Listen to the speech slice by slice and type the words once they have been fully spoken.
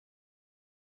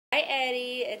Hi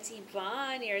Eddie, it's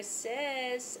Yvonne, your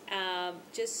sis.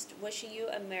 Just wishing you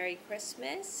a Merry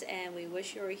Christmas, and we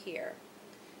wish you were here.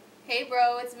 Hey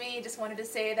bro, it's me. Just wanted to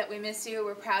say that we miss you.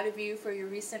 We're proud of you for your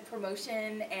recent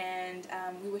promotion, and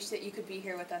we wish that you could be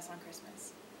here with us on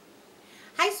Christmas.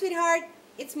 Hi sweetheart,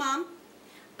 it's Mom.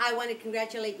 I want to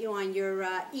congratulate you on your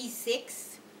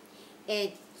E6.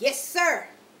 And yes sir,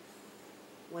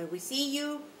 when we see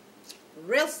you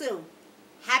real soon,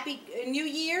 Happy New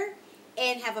Year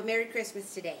and have a Merry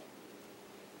Christmas today.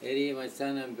 Eddie, my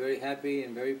son, I'm very happy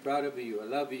and very proud of you. I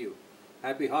love you.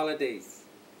 Happy holidays.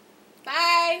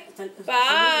 Bye!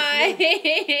 Bye!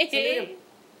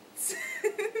 Salute.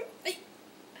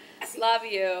 Love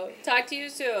you. Talk to you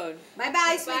soon.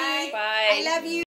 Bye-bye, sweetie. Bye. I love you.